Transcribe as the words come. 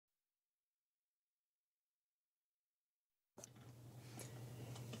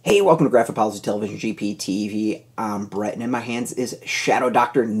Hey, welcome to Graphopology Television GPTV. I'm Brett, and in my hands is Shadow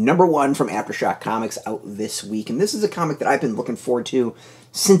Doctor #1 from AfterShock Comics out this week. And this is a comic that I've been looking forward to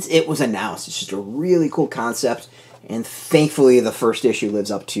since it was announced. It's just a really cool concept, and thankfully the first issue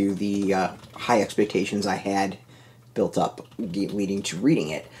lives up to the high expectations I had built up leading to reading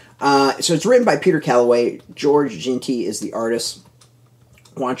it. So it's written by Peter Calloway. George Jeanty is the artist.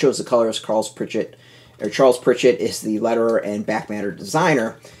 Juancho is the colorist. Charles Pritchett is the letterer and Backmatter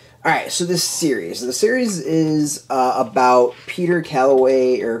designer. All right, so this series. The series is about Peter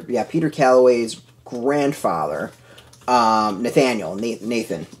Calloway's grandfather,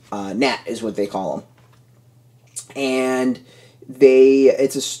 Nathan. Nat is what they call him. And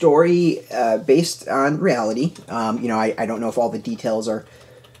it's a story based on reality. I don't know if all the details are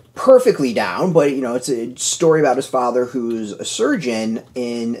perfectly down, but it's a story about his father who's a surgeon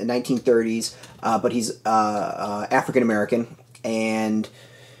in the 1930s, but he's African American, and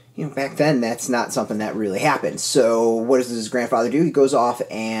back then that's not something that really happened. So what does his grandfather do? He goes off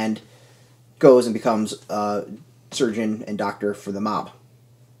and becomes a surgeon and doctor for the mob.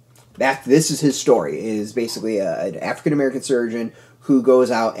 This is his story. It is basically an African American surgeon who goes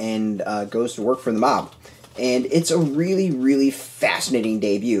out and goes to work for the mob. And it's a really, really fascinating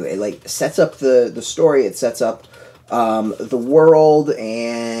debut. It sets up the story. It sets up the world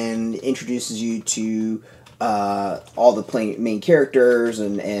and introduces you to all the main characters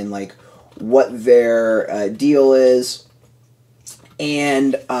and what their deal is.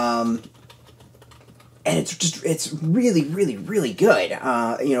 And it's really, really, really good.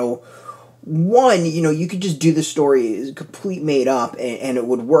 You could just do the story complete made up and it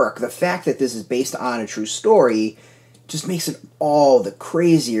would work. The fact that this is based on a true story just makes it all the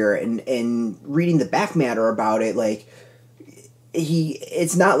crazier. And reading the back matter about it,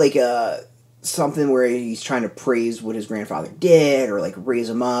 it's not something where he's trying to praise what his grandfather did or raise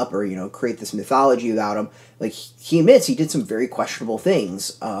him up or create this mythology about him. He admits he did some very questionable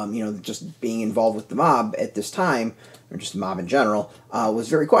things. Just being involved with the mob at this time, or just the mob in general, was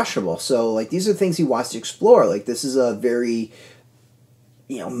very questionable. So these are things he wants to explore. This is a very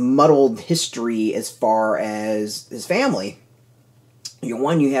muddled history as far as his family.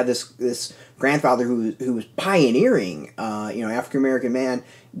 You have this grandfather who was pioneering, African American man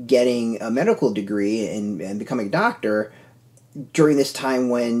getting a medical degree and becoming a doctor during this time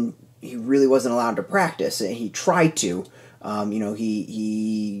when he really wasn't allowed to practice, and he tried to.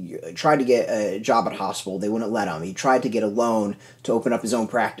 He tried to get a job at a hospital. They wouldn't let him. He tried to get a loan to open up his own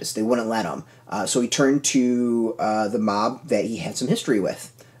practice. They wouldn't let him. So he turned to the mob that he had some history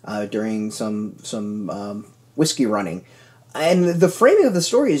with during some whiskey running. And the framing of the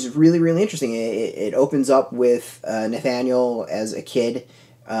story is really, really interesting. It opens up with Nathaniel as a kid,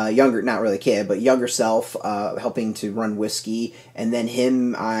 younger, not really a kid, but younger self, helping to run whiskey, and then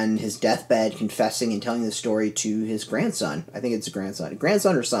him on his deathbed confessing and telling the story to his grandson. I think it's a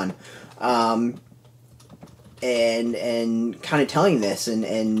grandson or son, and kind of telling this,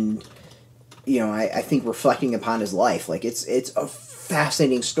 and I think reflecting upon his life. It's a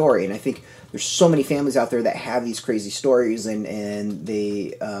fascinating story, and I think there's so many families out there that have these crazy stories, and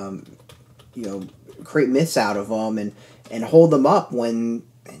they create myths out of them and hold them up when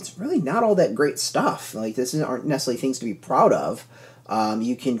it's really not all that great stuff. This aren't necessarily things to be proud of.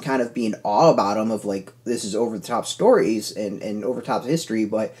 You can kind of be in awe about them of this is over the top stories and over the top history,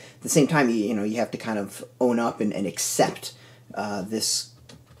 but at the same time you have to kind of own up and accept the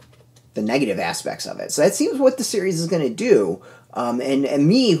negative aspects of it. So that seems what the series is going to do. And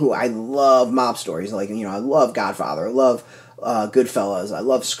me, who I love mob stories, I love Godfather, I love Goodfellas, I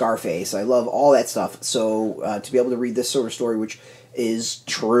love Scarface, I love all that stuff. So to be able to read this sort of story, which is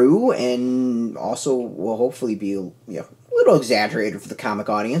true and also will hopefully be a little exaggerated for the comic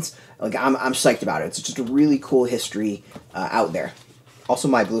audience, I'm psyched about it. It's just a really cool history out there. Also,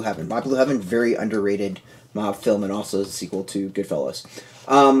 My Blue Heaven, very underrated mob film, and also a sequel to Goodfellas.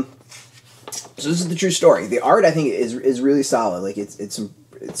 So this is the true story. The art, I think, is really solid. It's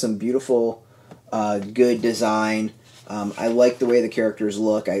some beautiful, good design. I like the way the characters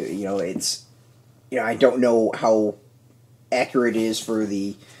look. I don't know how accurate it is for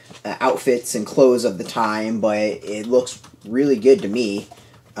the outfits and clothes of the time, but it looks really good to me.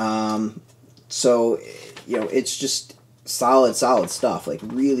 So it's just solid stuff.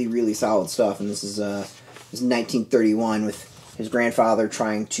 Really, really solid stuff. And this is 1931 with his grandfather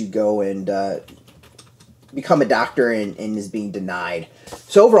trying to go and become a doctor and is being denied.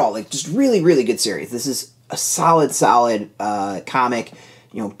 So overall, just really, really good series. This is a solid comic,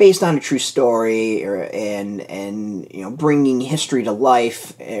 based on a true story, and bringing history to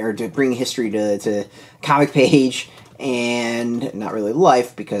life, or to bring history to comic page, and not really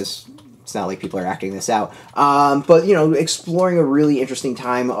life, because it's not like people are acting this out. But, you know, exploring a really interesting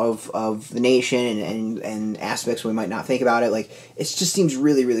time of the nation and aspects we might not think about it. Like, it just seems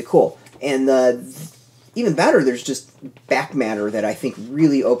really, really cool. And even better, there's just Backmatter that I think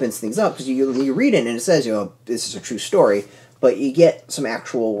really opens things up, because you read it and it says, you know, this is a true story, but you get some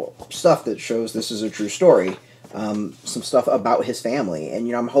actual stuff that shows this is a true story. Some stuff about his family. And,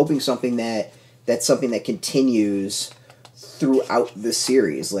 you know, I'm hoping that's something that continues throughout the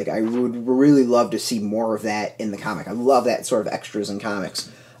series. Like, I would really love to see more of that in the comic. I love that sort of extras in comics.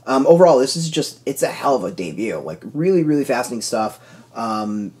 Overall, this is just, it's a hell of a debut. Like, really, really fascinating stuff.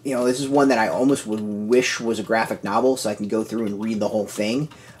 You know, this is one that I almost would wish was a graphic novel so I can go through and read the whole thing.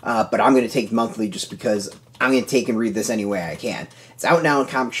 But I'm going to take monthly just because I'm going to take and read this any way I can. It's out now in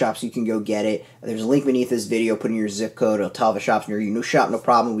comic shops, so you can go get it. There's a link beneath this video. Put in your zip code. It'll tell the shops near you. No shop, no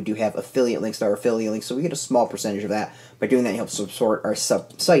problem. We do have affiliate links to our affiliate links, so we get a small percentage of that. By doing that, it helps support our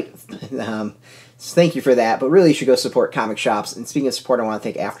site. So thank you for that. But really, you should go support comic shops. And speaking of support, I want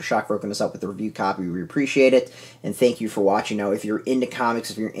to thank AfterShock for hooking us up with the review copy. We appreciate it. And thank you for watching. Now, if you're into comics,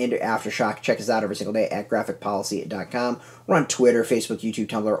 if you're into AfterShock, check us out every single day at graphicpolicy.com. We're on Twitter, Facebook, YouTube,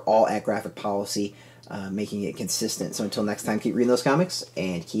 Tumblr, all at Graphic Policy. Making it consistent. So until next time, keep reading those comics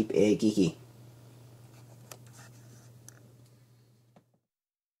and keep it geeky.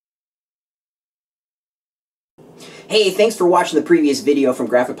 Hey, thanks for watching the previous video from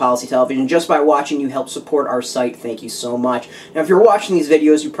Graphic Policy Television. Just by watching, you help support our site. Thank you so much. Now, if you're watching these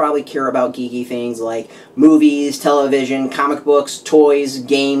videos, you probably care about geeky things like movies, television, comic books, toys,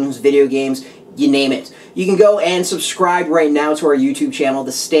 games, video games, you name it. You can go and subscribe right now to our YouTube channel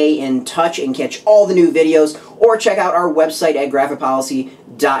to stay in touch and catch all the new videos, or check out our website at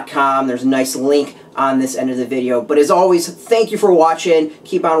graphicpolicy.com. There's a nice link on this end of the video. But as always, thank you for watching.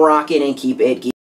 Keep on rocking and keep it geeky.